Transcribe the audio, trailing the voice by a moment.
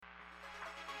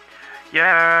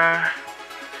Yeah,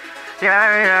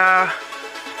 yeah, yeah,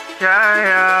 yeah,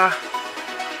 yeah.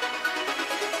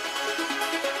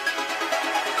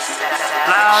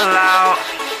 Loud, loud,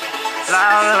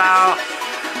 loud, loud,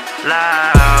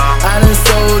 loud. I done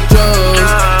sold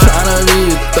drugs, tryna be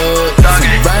a thug.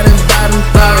 Riding bottom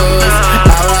thugs,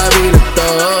 how I be the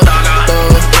thug.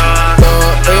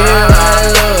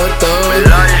 Everybody love thug.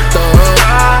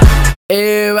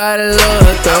 Everybody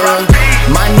love thug.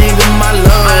 My nigga, my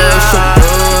love, so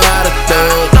thug out of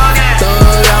thug.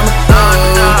 Thug, I'm a thug,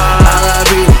 how I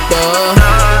be the thug.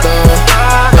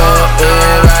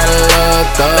 Everybody love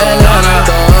thug. Bandanna,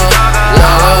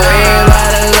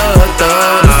 everybody love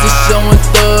thug. This is showing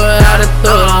thug out of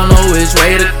thug, don't know which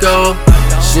way to go.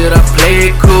 Should I play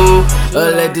it cool,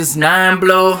 or let this 9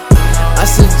 blow? I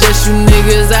suggest you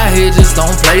niggas out here just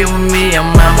don't play with me.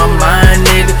 I'm out my mind,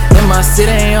 nigga. In my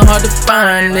city ain't hard to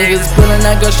find niggas pulling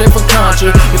that gun straight from Contra.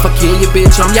 If I kill your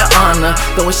bitch, I'm your honor.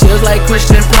 Throwing shells like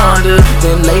Christian Ponder.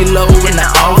 Then lay low in the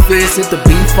office. Hit the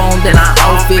beef phone, then I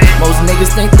off it. Most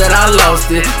niggas think that I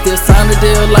lost it. Still sign the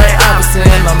deal like Iverson.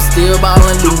 I'm still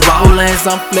ballin', Louui rollins.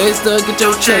 I'm flexed up, get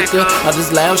your checker. I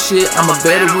just loud shit, I'm a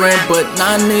veteran. But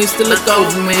nah, niggas still look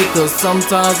over me. Cause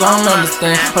sometimes I don't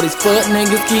understand how these fuck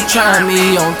niggas keep trying me.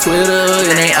 On Twitter,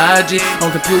 it ain't IG.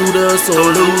 On computers, so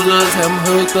losers have them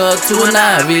hooked up to an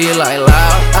IV. Like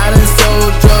loud, I done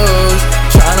sold drugs,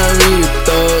 tryna be a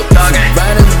thug.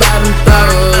 Riding bottom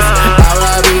thugs, how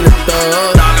I be the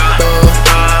thug.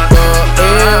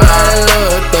 Everybody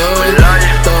love thug.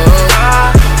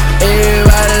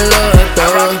 Everybody love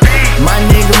thug. My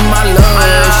nigga, my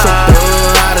love, so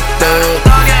thug out of thug.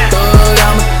 Thug,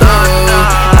 I'm a thug,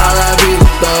 how I be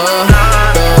the thug.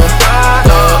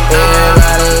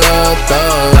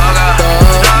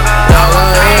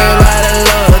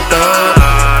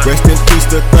 Rest in peace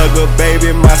to Thugga,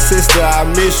 baby, my sister, I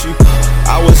miss you.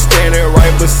 I was standing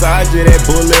right beside you, that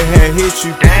bullet had hit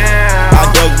you. I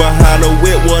dug behind the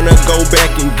whip, wanna go back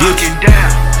and get you.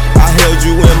 I held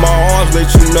you in my arms,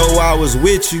 let you know I was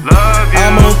with you.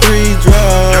 I'm on 3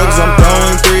 drugs, I'm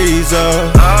throwing 3s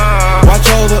up. Watch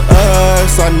over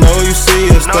us, I know you see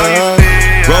us thug.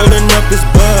 Rolling up this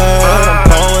bud, I'm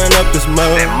pouring up this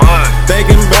mud.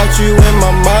 Thinking about you in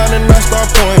my mind and I start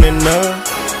pointing up.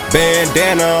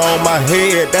 Bandanna on my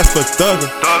head, that's for Thugga.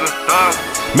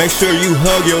 Make sure you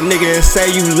hug your nigga and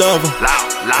say you love him.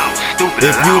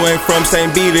 If you ain't from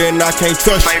St. B, then I can't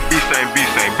trust you.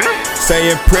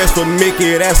 Saying press for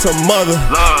Mickey, that's her mother.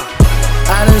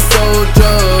 I done sold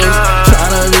drugs,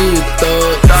 tryna be a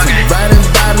thug. Riding